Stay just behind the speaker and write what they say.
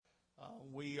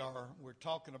we're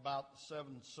talking about the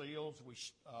seven seals.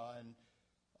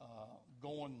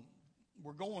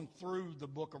 We're going through the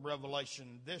book of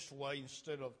Revelation this way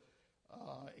instead of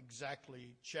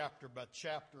exactly chapter by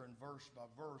chapter and verse by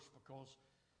verse, because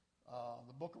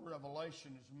the book of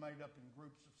Revelation is made up in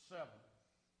groups of seven,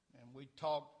 and we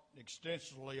talked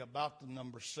extensively about the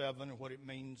number seven and what it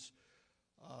means,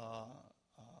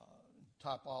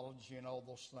 typology and all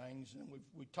those things, and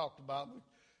we talked about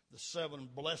the seven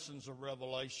blessings of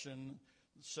Revelation,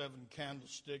 the seven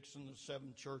candlesticks and the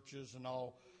seven churches and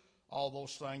all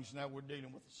those things. Now we're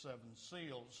dealing with the seven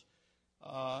seals.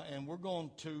 And we're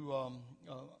going to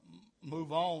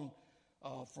move on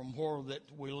from where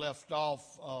that we left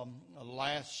off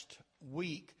last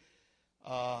week.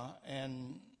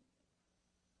 And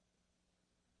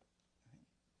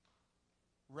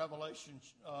Revelation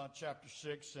chapter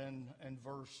 6 and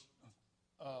verse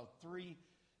 3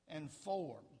 and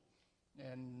 4.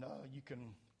 And you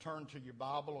can turn to your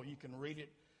Bible or you can read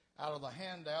it out of the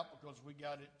handout, because we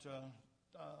got it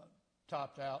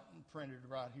typed out and printed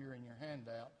right here in your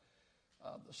handout.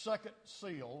 The second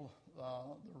seal,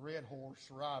 the red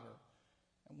horse rider.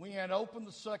 And when he had opened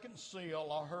the second seal,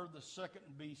 I heard the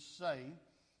second beast say,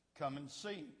 "Come and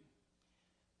see."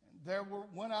 And there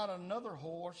went out another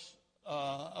horse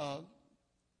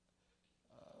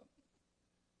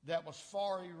that was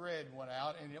fiery red went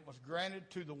out, and it was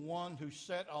granted to the one who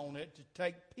sat on it to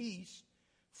take peace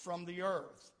from the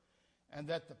earth, and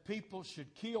that the people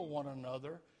should kill one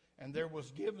another, and there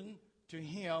was given to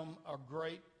him a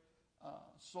great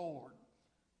sword.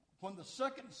 When the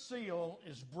second seal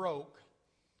is broke,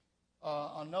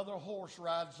 another horse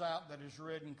rides out that is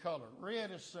red in color. Red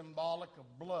is symbolic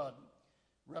of blood,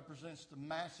 represents the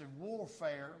massive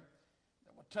warfare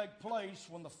that will take place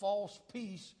when the false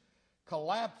peace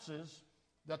collapses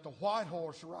that the white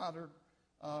horse rider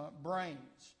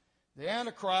brings. The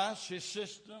Antichrist, his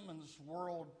system, and this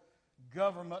world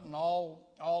government and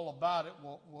all about it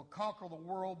will conquer the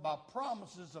world by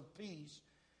promises of peace.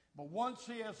 But once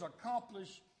he has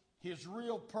accomplished his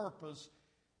real purpose,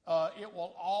 it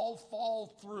will all fall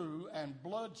through, and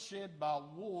bloodshed by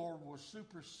war will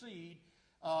supersede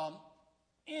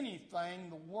anything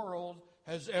the world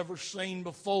has ever seen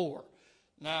before.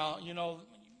 Now, you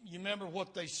remember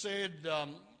what they said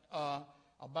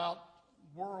about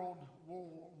World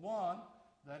War I,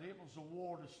 that it was a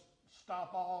war to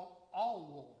stop all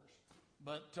wars.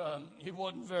 But it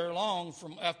wasn't very long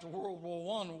from after World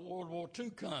War I, World War II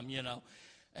come,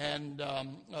 And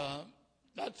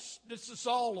this is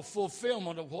all a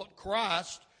fulfillment of what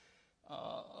Christ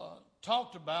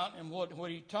talked about and what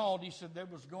he taught. He said there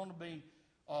was going to be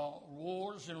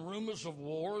wars and rumors of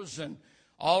wars, and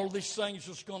all of these things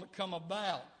was going to come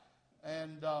about.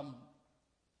 And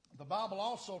the Bible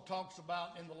also talks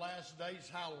about in the last days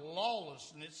how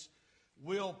lawlessness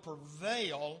will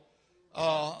prevail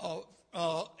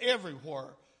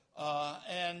everywhere.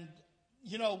 And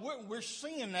we're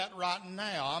seeing that right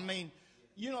now. I mean,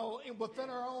 within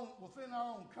our own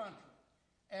country.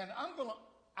 And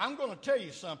I'm gonna tell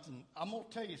you something. I'm gonna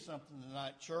tell you something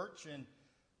tonight, church. And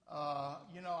I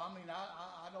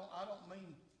don't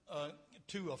mean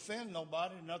to offend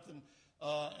nobody, nothing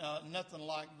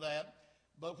like that.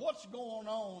 But what's going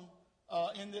on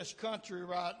in this country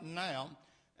right now,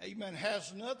 amen,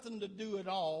 has nothing to do at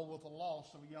all with the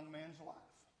loss of a young man's life.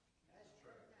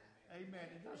 Amen.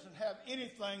 It doesn't have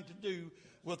anything to do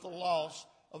with the loss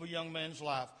of a young man's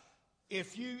life.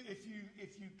 If you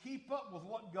keep up with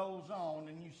what goes on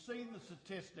and you see the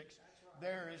statistics,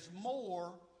 there's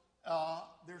more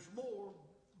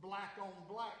black on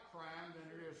black crime than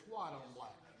there is white on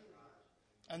black.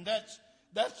 And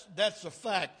that's a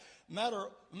fact. Matter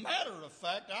of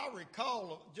fact, I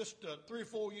recall just 3 or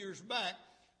 4 years back,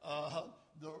 and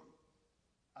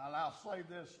I'll say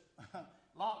this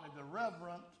lightly, the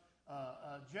Reverend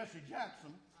Jesse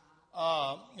Jackson,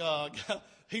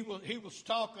 he was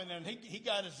talking, and he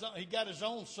got his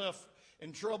own self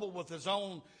in trouble with his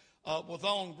own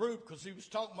group, because he was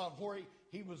talking about where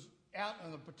he was out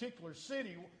in a particular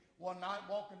city one night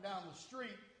walking down the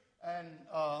street, and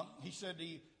he said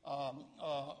he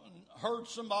heard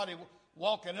somebody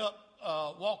walking up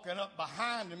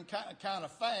behind him kind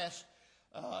of fast.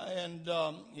 And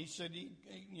he said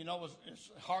his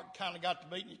heart kind of got to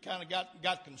beating. He kind of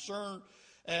got concerned,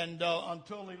 and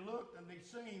until he looked and he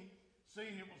seen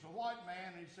it was a white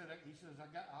man. He says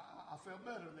I felt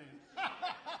better then.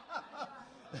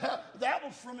 That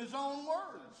was from his own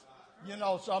words,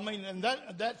 So I mean, and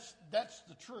that's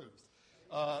the truth.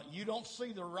 You don't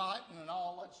see the writing and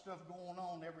all that stuff going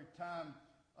on every time.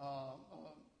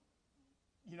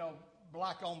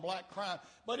 Black on black crime,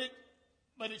 but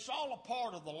but it's all a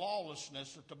part of the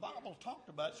lawlessness that the Bible talked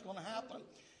about. It's going to happen,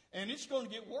 and it's going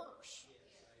to get worse.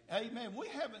 Amen.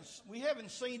 We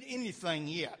haven't seen anything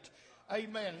yet.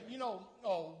 Amen. You know,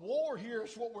 war here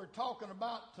is what we're talking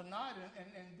about tonight,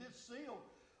 and this seal.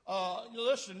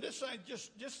 Listen, this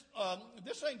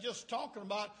ain't just talking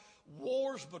about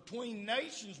wars between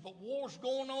nations, but wars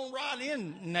going on right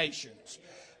in nations.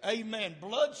 Amen.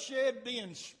 Bloodshed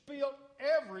being spilled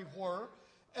everywhere.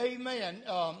 Amen.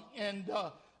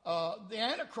 The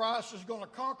Antichrist is going to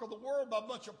conquer the world by a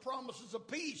bunch of promises of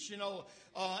peace, you know,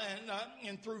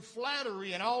 and through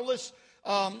flattery and all this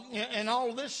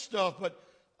stuff. But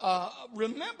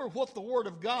remember what the Word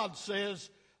of God says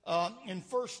in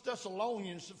 1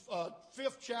 Thessalonians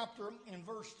 5th chapter in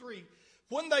verse 3.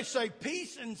 When they say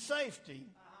peace and safety,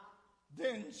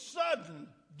 then sudden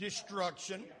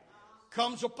destruction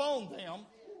comes upon them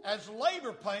as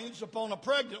labor pains upon a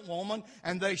pregnant woman,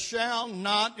 and they shall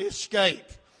not escape.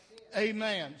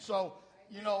 Amen. So,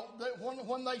 you know,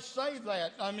 when they say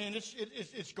that, I mean,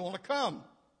 it's going to come.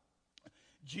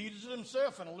 Jesus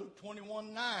himself in Luke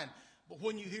 21:9. But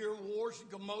when you hear wars and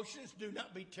commotions, do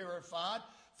not be terrified,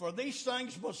 for these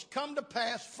things must come to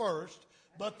pass first,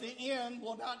 but the end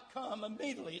will not come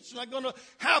immediately. It's not going to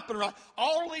happen right.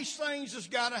 All these things has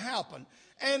got to happen.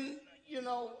 And, you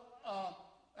know,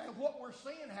 and what we're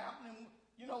seeing happening,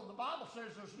 you know, the Bible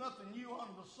says there's nothing new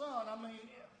under the sun. I mean,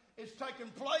 it's taken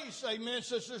place, amen,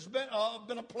 since there's been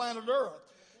a planet Earth,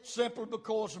 simply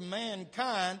because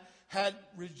mankind had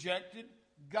rejected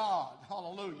God.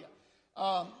 Hallelujah.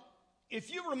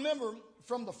 If you remember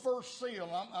from the first seal,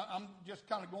 I'm just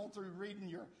kind of going through reading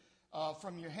your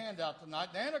from your handout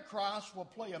tonight. The Antichrist will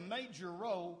play a major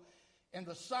role in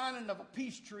the signing of a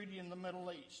peace treaty in the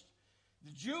Middle East.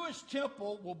 The Jewish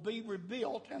temple will be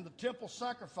rebuilt, and the temple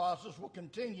sacrifices will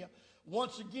continue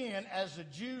once again as the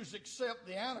Jews accept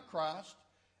the Antichrist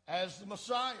as the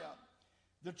Messiah.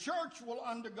 The church will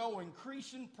undergo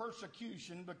increasing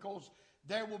persecution because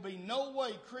there will be no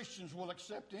way Christians will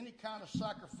accept any kind of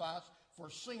sacrifice for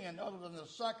sin other than the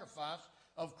sacrifice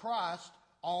of Christ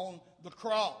on the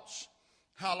cross.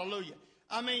 Hallelujah.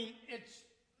 I mean,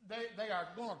 they are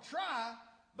going to try,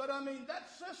 but I mean, that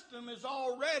system is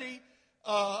already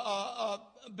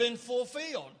been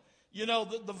fulfilled. You know,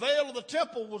 the veil of the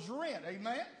temple was rent.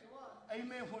 Amen?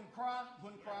 Amen, when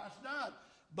Christ died.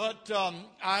 But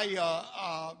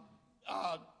I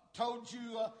told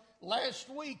you last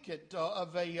week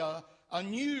of a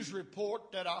news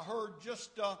report that I heard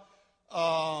just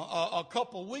a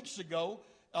couple weeks ago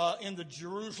in the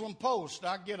Jerusalem Post.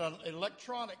 I get an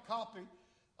electronic copy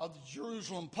of the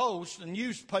Jerusalem Post, a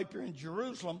newspaper in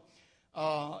Jerusalem,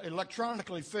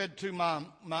 electronically fed to my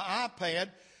iPad,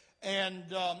 and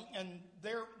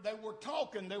they were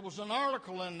talking. There was an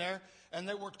article in there, and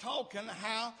they were talking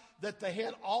how that they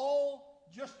had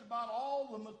just about all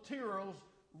the materials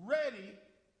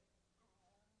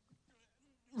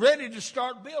ready to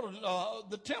start building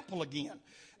the temple again,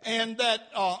 and that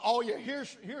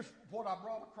here's what I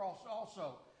brought across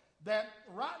also, that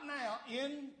right now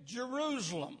in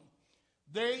Jerusalem,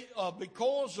 they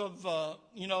because of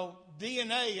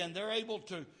DNA, and they're able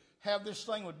to have this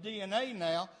thing with DNA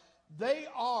now, they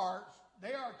are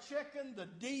checking the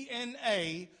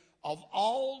DNA of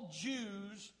all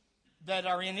Jews that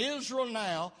are in Israel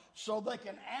now, so they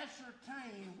can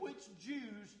ascertain which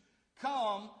Jews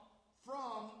come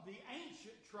from the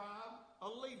ancient tribe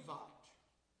of Levite.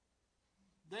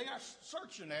 They are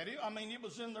searching at it. I mean, it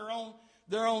was in their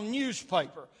own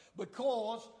newspaper,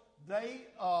 because they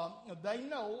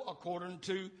know, according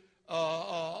to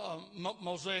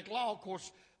Mosaic law, of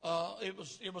course,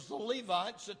 it was the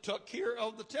Levites that took care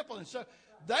of the temple, and so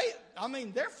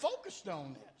they're focused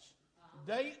on this.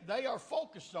 They are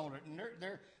focused on it, and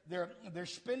they're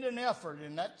spending effort,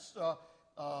 and that's the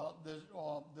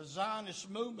Zionist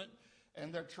movement,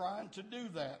 and they're trying to do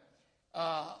that.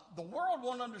 The world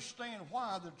won't understand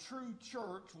why the true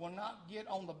church will not get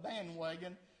on the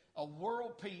bandwagon of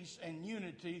world peace and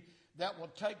unity that will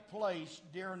take place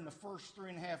during the first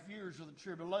 3.5 years of the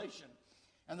tribulation.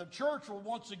 And the church will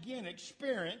once again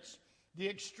experience the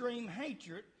extreme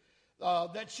hatred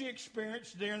that she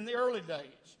experienced during the early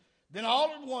days. Then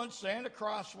all at once the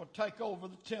Antichrist will take over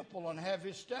the temple and have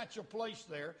his statue placed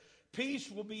there. Peace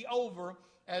will be over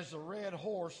as the red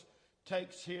horse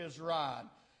takes his ride.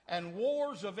 And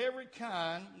wars of every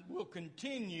kind will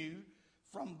continue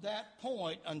from that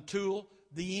point until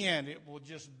the end. It will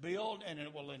just build, and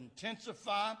it will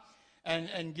intensify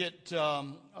and get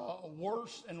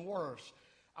worse and worse.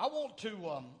 I've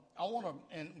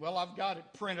got it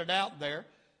printed out there.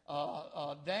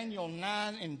 Daniel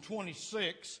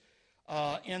 9:26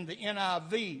 in the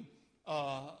NIV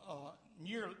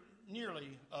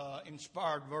nearly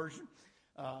inspired version,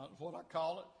 is what I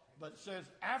call it. But it says,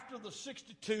 after the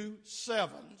 62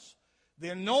 sevens, the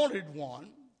anointed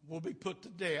one will be put to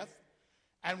death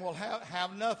and will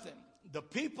have nothing. The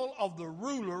people of the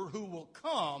ruler who will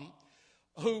come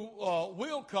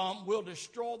will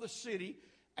destroy the city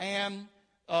and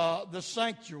the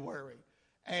sanctuary.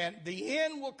 And the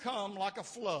end will come like a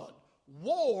flood.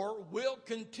 War will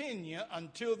continue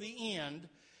until the end,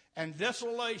 and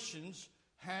desolations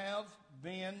have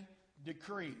been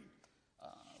decreed.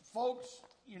 Folks,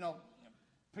 you know,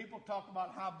 people talk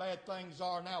about how bad things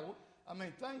are now. I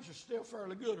mean, things are still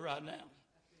fairly good right now.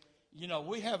 You know,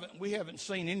 we haven't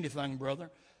seen anything, brother,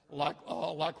 like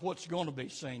what's going to be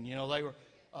seen. You know, they were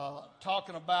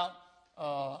talking about,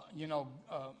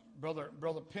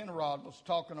 Brother Penrod was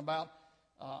talking about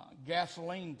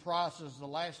gasoline prices the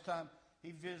last time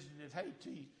he visited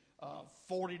Haiti,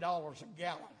 $40 a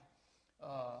gallon,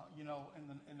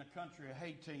 in the country of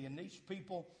Haiti. And these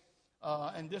people,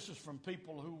 and this is from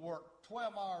people who work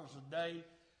 12 hours a day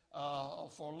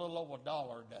for a little over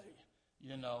 $1 a day,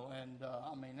 you know. And,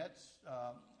 I mean,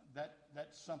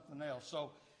 that's something else.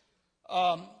 So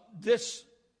this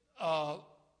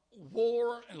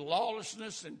war and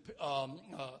lawlessness and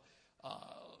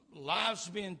lives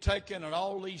being taken and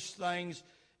all these things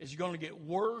is going to get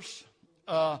worse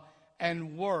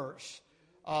and worse,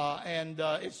 and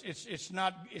it's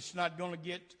not going to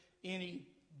get any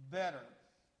better.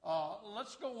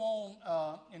 Let's go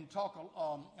on and talk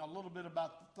a little bit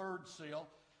about the third seal,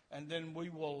 and then we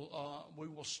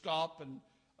will stop and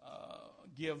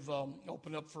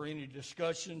open up for any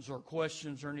discussions or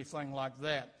questions or anything like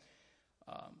that.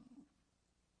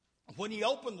 When he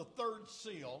opened the third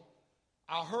seal,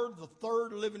 I heard the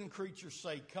third living creature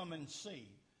say, "Come and see."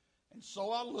 And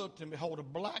so I looked, and behold, a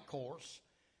black horse,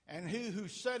 and he who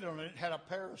sat on it had a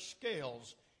pair of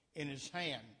scales in his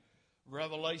hand.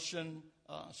 Revelation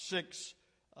 6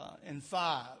 and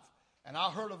 5. And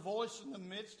I heard a voice in the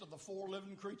midst of the four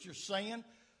living creatures saying,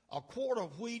 "A quart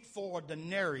of wheat for a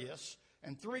denarius,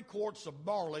 and 3 quarts of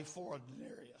barley for a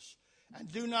denarius.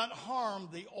 And do not harm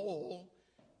the oil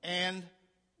and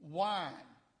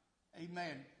wine."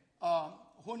 Amen.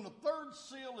 When the third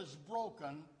seal is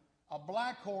broken, a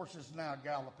black horse is now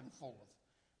galloping forth.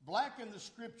 Black in the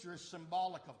scripture is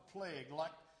symbolic of plague,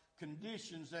 like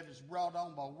conditions that is brought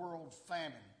on by world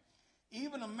famine.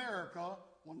 Even America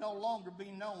will no longer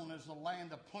be known as the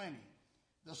land of plenty.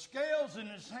 The scales in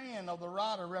his hand of the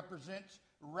rider represents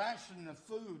rationing of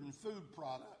food and food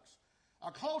products.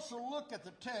 A closer look at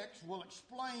the text will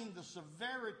explain the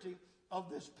severity of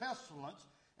this pestilence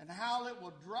and how it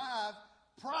will drive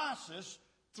prices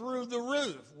through the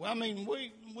roof. Well, I mean,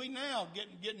 we now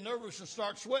get nervous and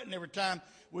start sweating every time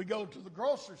we go to the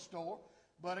grocery store.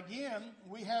 But again,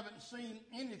 we haven't seen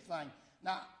anything.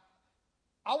 Now,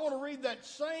 I want to read that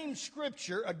same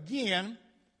scripture again,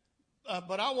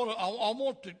 but I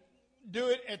want to do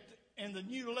it in the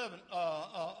New Living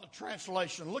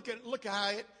translation. Look at how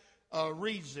it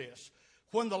reads this.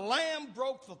 When the Lamb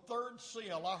broke the third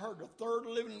seal, I heard the third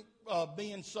living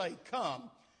being say, "Come."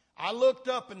 I looked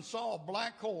up and saw a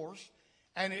black horse,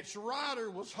 and its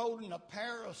rider was holding a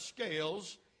pair of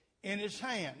scales in his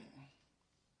hand.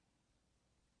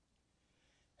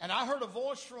 And I heard a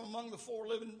voice from among the four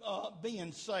living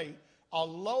beings say, "A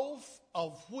loaf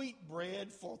of wheat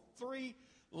bread for 3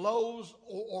 loaves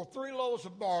or 3 loaves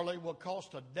of barley will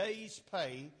cost a day's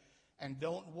pay, and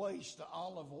don't waste the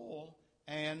olive oil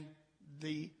and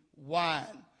the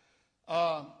wine."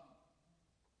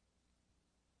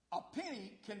 A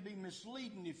penny can be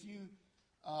misleading if you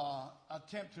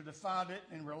attempt to define it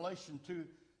in relation to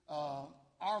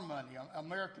our money,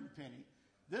 American penny.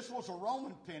 This was a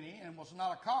Roman penny and was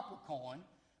not a copper coin,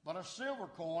 but a silver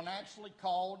coin, actually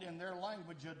called in their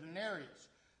language a denarius,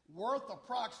 worth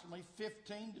approximately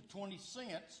 15 to 20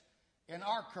 cents in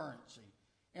our currency.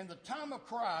 In the time of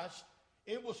Christ,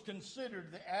 it was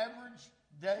considered the average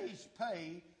day's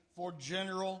pay for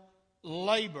general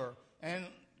labor. And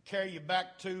carry you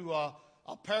back to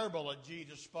a parable that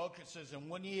Jesus spoke. It says, "And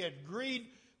when he had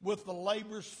agreed with the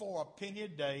laborers for a penny a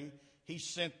day, he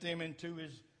sent them into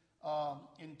his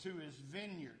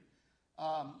vineyard."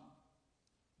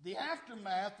 The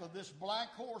aftermath of this black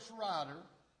horse rider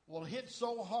will hit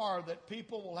so hard that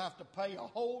people will have to pay a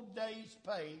whole day's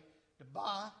pay to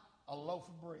buy a loaf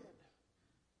of bread.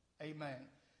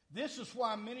 Amen. This is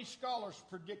why many scholars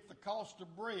predict the cost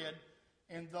of bread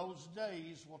in those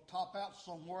days will top out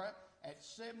somewhere at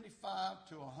 $75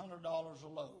 to $100 a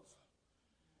loaf.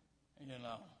 You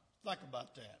know, think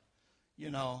about that. You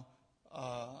know,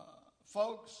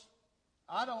 folks,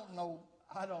 I don't know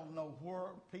I don't know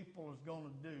where people is going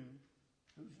to do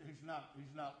who's not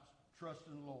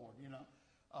trusting the Lord.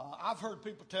 I've heard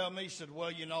people tell me, said, well,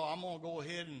 I'm going to go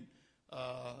ahead and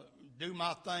do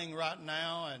my thing right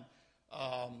now, and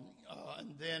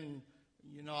then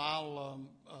I'll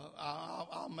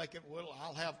make it. Well,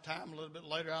 I'll have time a little bit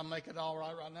later. I'll make it all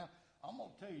right now. I'm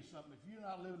going to tell you something. If you're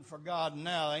not living for God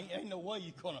now, ain't no way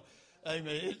you're going to.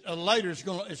 Amen. Later, it's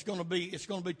going to be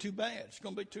too bad. It's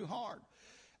going to be too hard.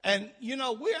 And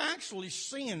we're actually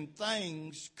seeing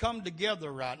things come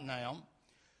together right now.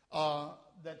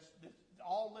 That's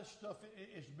all this stuff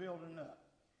is building up,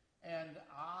 and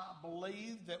I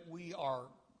believe that we are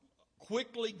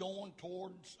quickly going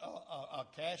towards a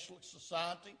cashless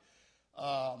society.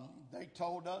 They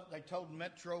told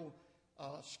Metro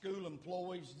school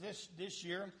employees this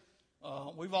year.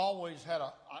 We've always had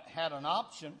an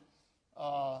option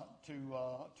to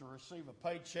receive a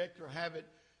paycheck or have it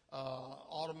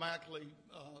automatically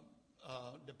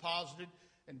deposited.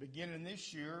 And beginning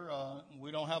this year,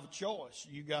 we don't have a choice.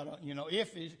 You got to,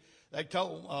 they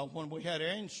told when we had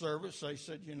air service, they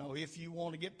said, if you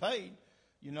want to get paid,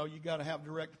 you got to have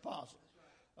direct deposit.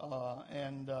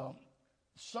 And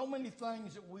so many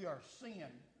things that we are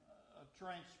seeing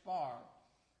transpire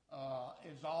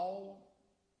is all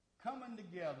coming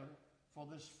together for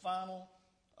this final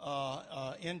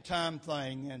end time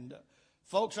thing. And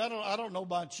folks, I don't know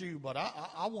about you, but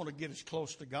I want to get as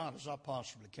close to God as I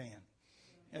possibly can.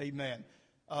 Amen.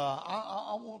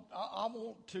 I want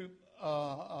to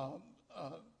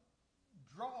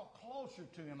draw closer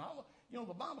to Him.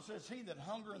 The Bible says, "He that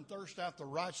hunger and thirst after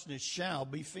righteousness shall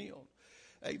be filled."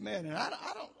 Amen. And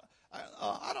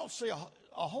I don't see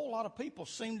a whole lot of people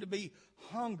seem to be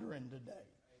hungering today.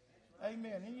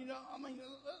 Amen. And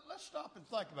let's stop and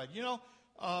think about it.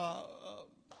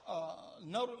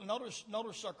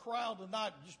 Notice our crowd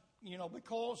tonight, just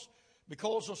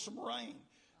because of some rain.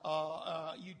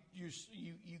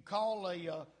 You call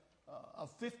a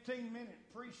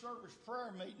 15-minute pre-service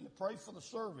prayer meeting to pray for the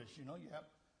service. You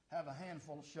have a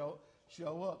handful show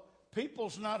up.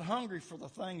 People's not hungry for the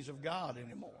things of God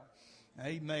anymore.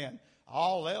 Amen.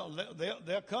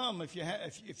 They'll come if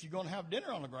you're going to have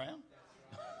dinner on the ground.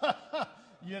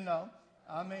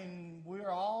 We're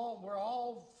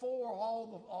all for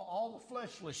all the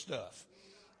fleshly stuff.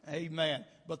 Amen.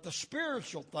 But the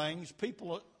spiritual things,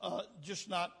 people are just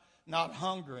not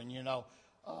hungering. You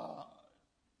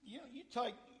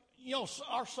take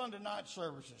our Sunday night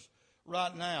services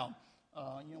right now.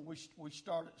 We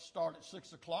start at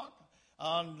 6:00,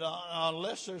 and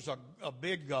unless there's a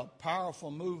big, powerful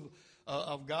move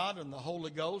of God and the Holy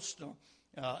Ghost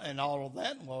and all of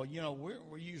that, well,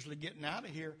 we're usually getting out of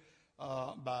here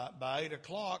by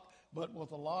 8:00. But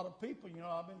with a lot of people,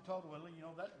 I've been told, well,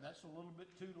 that's a little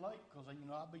bit too late because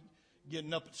I'll be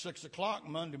getting up at 6:00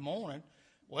 Monday morning.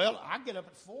 Well, I get up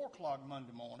at 4:00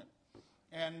 Monday morning,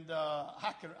 and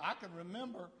I can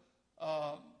remember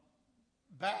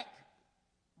back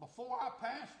before I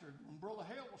pastored, when Brother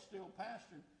Hale was still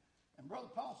pastoring, and Brother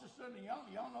Paul said,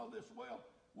 y'all know this well,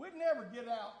 we'd never get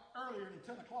out earlier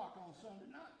than 10:00 on Sunday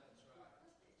night.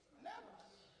 Never.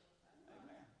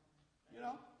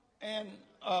 Amen. And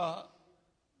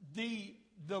the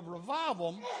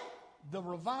revival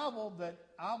that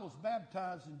I was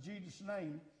baptized in Jesus'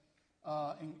 name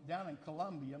down in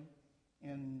Columbia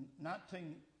in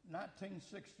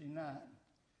 1969.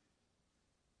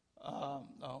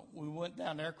 We went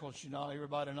down there because,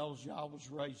 everybody knows I was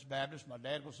raised Baptist. My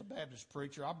dad was a Baptist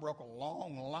preacher. I broke a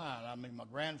long line. My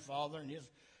grandfather and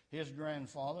his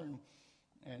grandfather.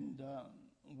 And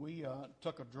we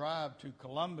took a drive to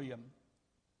Columbia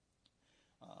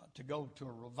to go to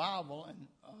a revival and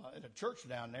at a church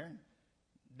down there. And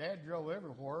Dad drove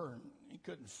everywhere, and he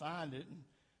couldn't find it. And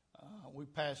we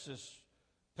passed this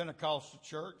Pentecostal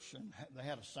church, and they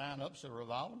had a sign up said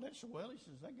revival. They said, well, he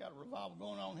says, they got a revival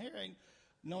going on here. Ain't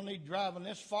no need driving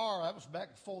this far. That was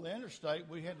back before the interstate.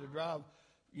 We had to drive,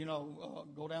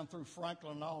 go down through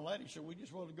Franklin and all that. He said, we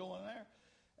just wanted to go in there.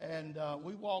 And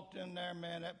we walked in there,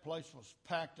 man, that place was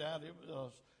packed out. It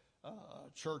was a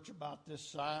church about this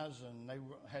size, and they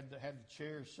had the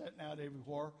chairs sitting out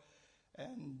everywhere.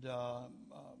 And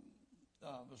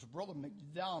it was Brother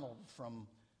McDonald from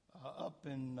up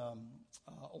in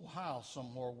Ohio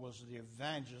somewhere was the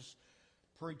evangelist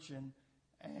preaching.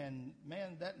 And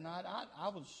man, that night I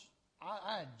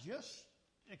had just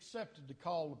accepted the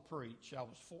call to preach. I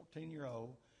was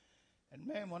 14-year-old. And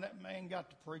man, when that man got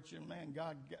to preaching, man,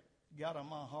 God got on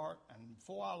my heart. And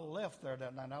before I left there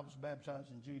that night, I was baptized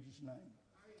in Jesus' name.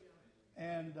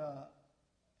 And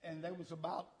there was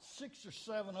about 6 or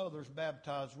 7 others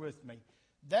baptized with me.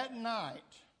 That night,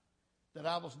 that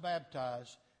I was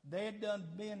baptized, they had done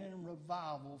been in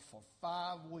revival for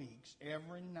 5 weeks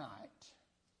every night.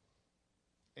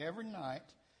 Every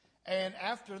night. And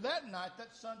after that night,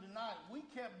 that Sunday night, we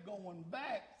kept going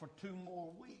back for 2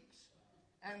 more weeks.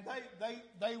 And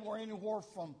they were anywhere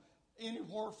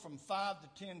from 5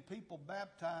 to 10 people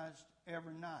baptized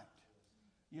every night.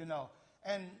 You know.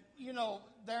 And, you know,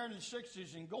 there in the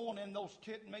 60s and going in those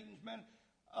tent meetings, man,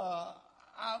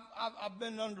 I've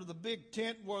been under the big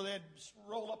tent where they'd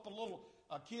roll up a little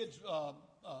kid's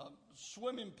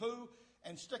swimming pool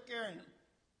and stick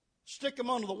them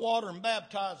under the water and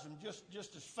baptize them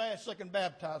just as fast as they can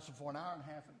baptize them for an hour and a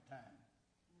half at a time.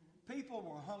 People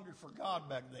were hungry for God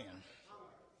back then.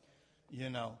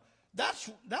 You know, that's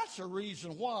a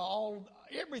reason why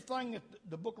everything that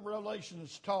the book of Revelation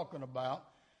is talking about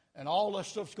and all that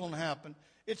stuff's going to happen,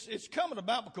 it's coming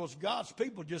about because God's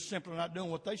people just simply not doing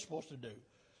what they're supposed to do.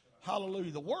 Hallelujah.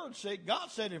 The word said,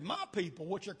 God said, if my people,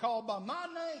 which are called by my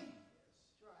name.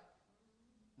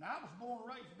 Now, I was born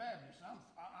and raised Baptist.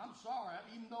 I'm sorry,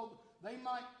 even though they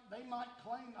might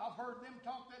claim, I've heard them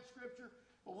talk that scripture,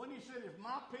 but when he said, if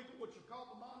my people, which are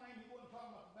called by my name, he wasn't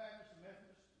talking about the Baptists and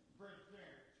Methodists and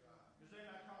Presbyterians, because they're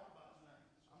not called by his name.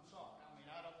 I'm sorry. I mean,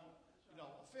 I don't want to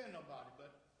offend nobody,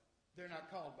 but they're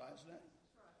not called by his name.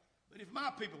 But if my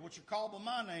people, which are called by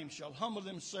my name, shall humble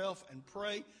themselves and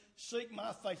pray, seek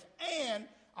my face, and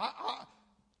I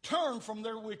turn from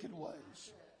their wicked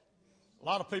ways. A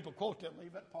lot of people quote that and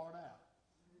leave that part out.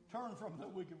 Turn from their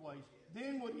wicked ways.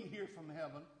 Then would he hear from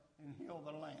heaven and heal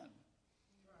the land.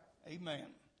 Amen.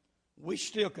 We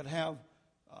still could have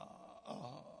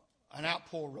an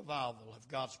outpour revival if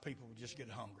God's people would just get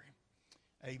hungry.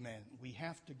 Amen. We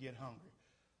have to get hungry.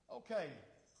 Okay.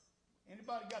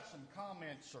 Anybody got some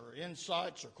comments or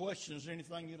insights or questions,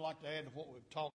 anything you'd like to add to what we've talked